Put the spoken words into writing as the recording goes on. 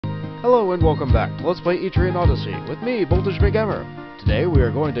Hello and welcome back to Let's Play Etrian Odyssey with me, McGammar. Today we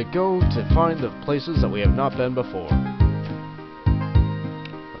are going to go to find the places that we have not been before.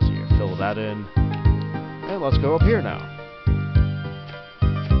 Let's see here, fill that in. And let's go up here now.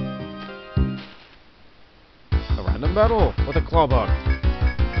 A random battle with a claw bug.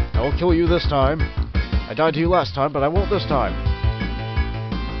 I will kill you this time. I died to you last time, but I won't this time.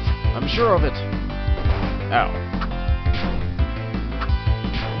 I'm sure of it. Ow.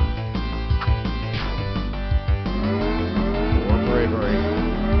 Bravery.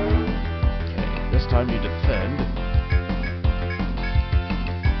 Okay, this time you defend.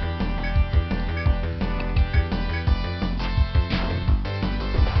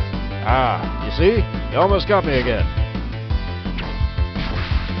 Ah, you see? You almost got me again.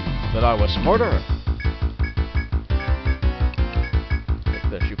 But I was smarter.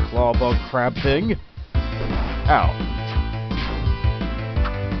 Take this, you claw bug crab thing. Ow.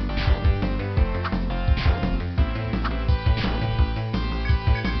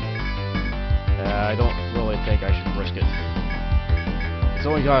 I don't really think I should risk it. He's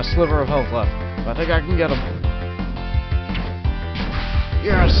only got a sliver of health left, but I think I can get him.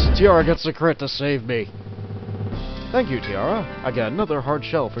 Yes! Tiara gets the crit to save me. Thank you, Tiara. I get another hard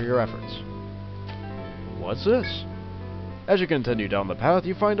shell for your efforts. What's this? As you continue down the path,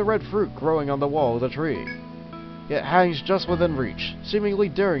 you find a red fruit growing on the wall of the tree. It hangs just within reach, seemingly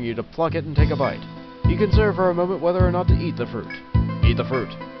daring you to pluck it and take a bite. You consider for a moment whether or not to eat the fruit. Eat the fruit.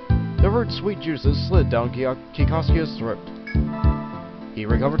 The fruit's sweet juices slid down Kikoskia's throat. He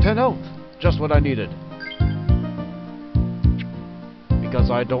recovered 10 health, just what I needed. Because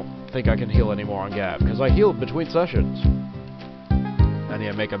I don't think I can heal anymore on Gab, because I healed between sessions. I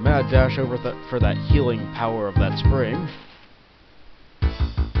need to make a mad dash over for that healing power of that spring.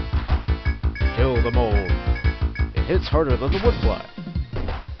 Kill the mole. It hits harder than the woodfly.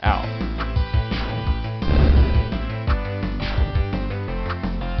 Ow.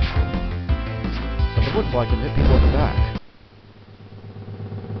 Woodfly can hit people in the back.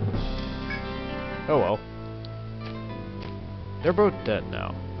 Oh well. They're both dead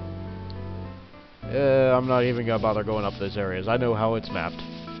now. I'm not even gonna bother going up those areas. I know how it's mapped.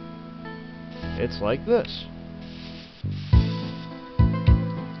 It's like this.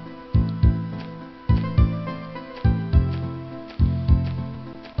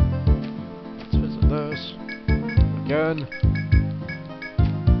 Let's visit this. Again.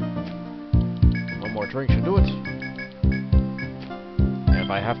 More drink should do it. And if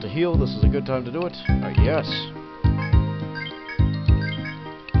I have to heal, this is a good time to do it. Yes.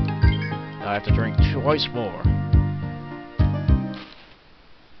 Now I have to drink twice more.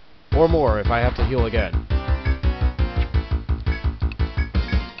 Or more if I have to heal again.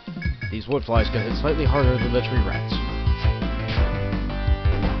 These woodflies can hit slightly harder than the tree rats.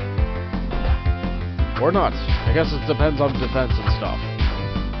 Or not. I guess it depends on defense and stuff.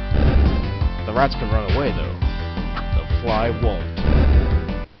 The rats can run away, though. The fly won't.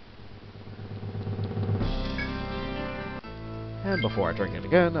 And before I drink it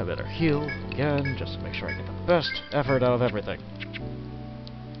again, I better heal again, just to make sure I get the best effort out of everything.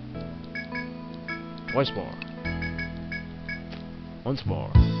 Twice more. Once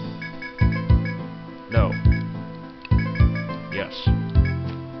more. No. Yes.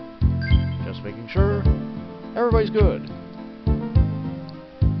 Just making sure everybody's good.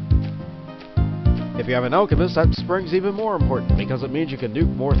 If you have an alchemist, that spring's even more important, because it means you can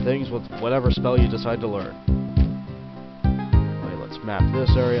nuke more things with whatever spell you decide to learn. Okay, let's map this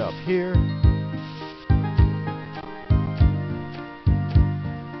area up here.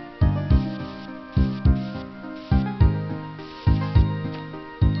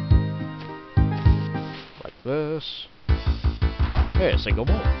 Like this. Hey, a single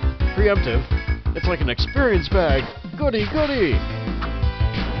ball. Preemptive. It's like an experience bag. Goody, goody!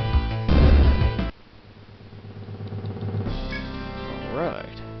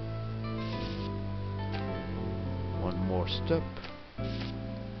 Step.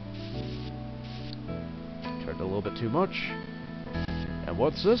 Turned a little bit too much. And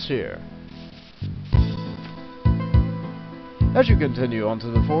what's this here? As you continue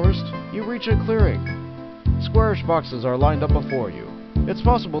onto the forest, you reach a clearing. Squarish boxes are lined up before you. It's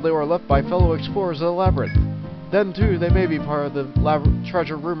possible they were left by fellow explorers of the labyrinth. Then, too, they may be part of the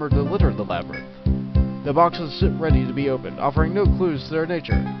treasure rumored to litter the labyrinth. The boxes sit ready to be opened, offering no clues to their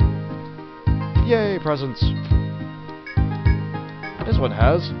nature. Yay, presents! This one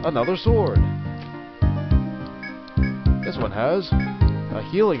has another sword. This one has a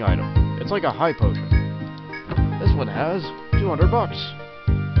healing item. It's like a high potion. This one has 200 bucks.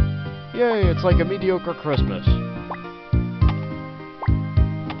 Yay, it's like a mediocre Christmas.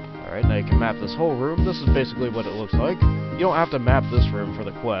 Alright, Alright, now you can map this whole room. This is basically what it looks like. You don't have to map this room for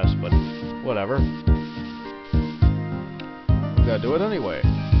the quest, but whatever. We gotta do it anyway.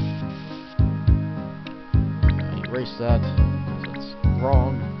 Erase that. That's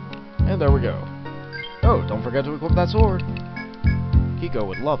wrong. And there we go. Oh, don't forget to equip that sword. Kiko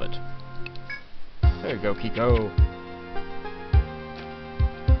would love it. There you go, Kiko.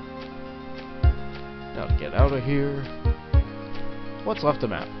 Now to get out of here. What's left to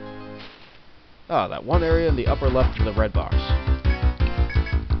map? Ah, that one area in the upper left of the red box.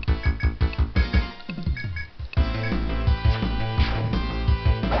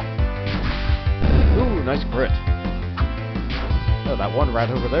 Ooh, nice crit. Oh, that one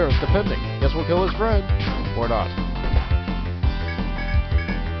rat over there is defending. Guess we'll kill his friend. Or not.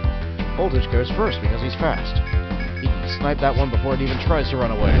 Voltage goes first because he's fast. He can snipe that one before it even tries to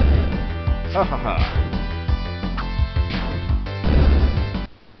run away. Ha ha ha.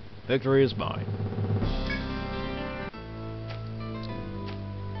 Victory is mine.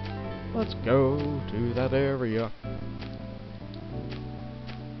 Let's go to that area.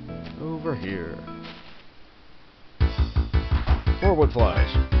 Over here. Forward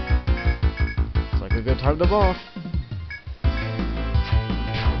flies. Looks like a good time to buff.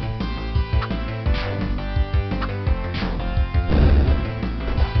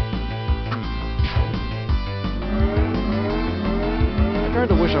 I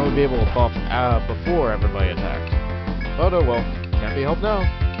kinda wish I would be able to buff before everybody attacked. But oh well, can't be helped now.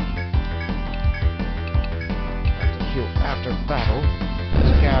 Have to heal after battle.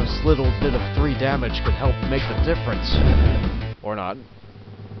 Gav's little bit of 3 damage could help make the difference. Or not.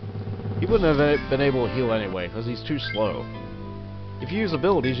 He wouldn't have been able to heal anyway, because he's too slow. If you use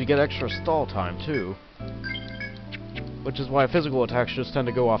abilities, you get extra stall time, too. Which is why physical attacks just tend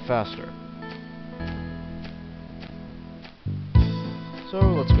to go off faster. So,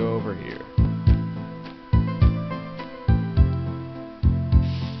 let's go over here.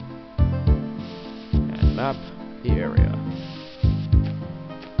 And map the area.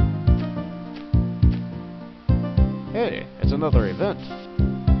 Hey, it's another event.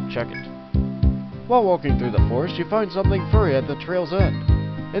 Check it. While walking through the forest, you find something furry at the trail's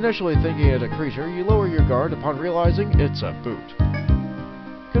end. Initially thinking it a creature, you lower your guard upon realizing it's a boot.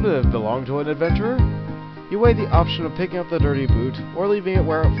 Could it have belonged to an adventurer? You weigh the option of picking up the dirty boot, or leaving it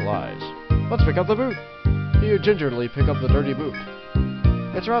where it flies. Let's pick up the boot. You gingerly pick up the dirty boot.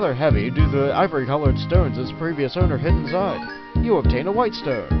 It's rather heavy due to the ivory-colored stones its previous owner hid inside. You obtain a white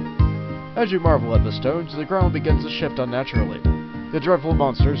stone. As you marvel at the stones, the ground begins to shift unnaturally. The dreadful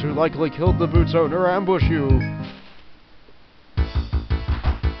monsters who likely killed the boot's owner ambush you.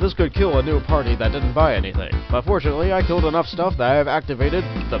 This could kill a new party that didn't buy anything, but fortunately I killed enough stuff that I have activated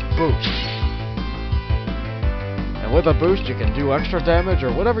the boost. And with a boost you can do extra damage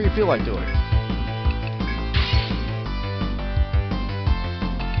or whatever you feel like doing.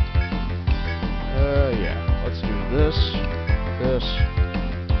 Yeah, let's do this, this,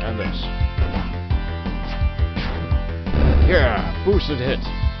 and this. Yeah, boosted hit.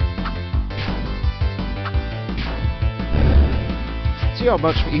 See how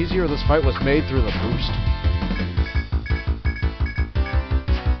much easier this fight was made through the boost?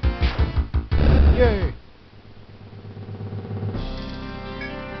 Yay!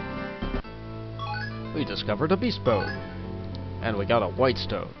 We discovered a beast bone. And we got a white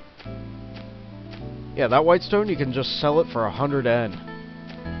stone. Yeah, that white stone, you can just sell it for 100 N.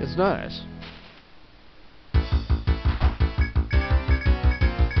 It's nice.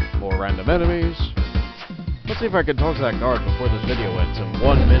 More random enemies. Let's see if I can talk to that guard before this video ends in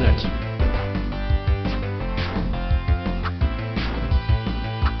 1 minute.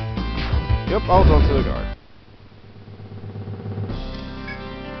 Yep, I'll talk to the guard.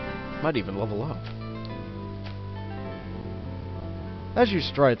 Might even level up. As you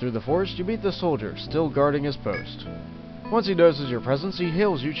stride through the forest, you meet the soldier, still guarding his post. Once he notices your presence, he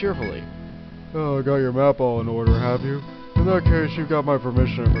hails you cheerfully. Oh, I got your map all in order, have you? In that case, you've got my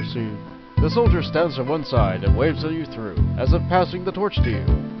permission to proceed. The soldier stands to one side and waves you through, as if passing the torch to you.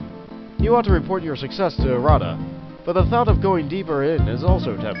 You ought to report your success to Arata, but the thought of going deeper in is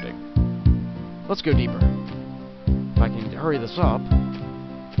also tempting. Let's go deeper. If I can hurry this up,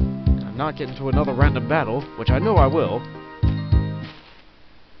 and I'm not getting to another random battle, which I know I will.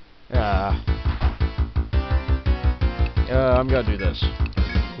 I'm gonna do this.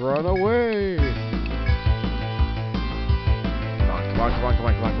 Run away! Come on, come on, come on, come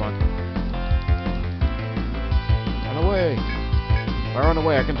on, come on, come on. Run away! If I run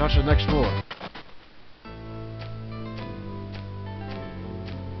away, I can touch the next door.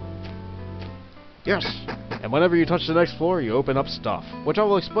 Yes! And whenever you touch the next floor, you open up stuff, which I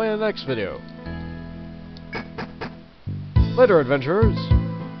will explain in the next video. Later, adventurers!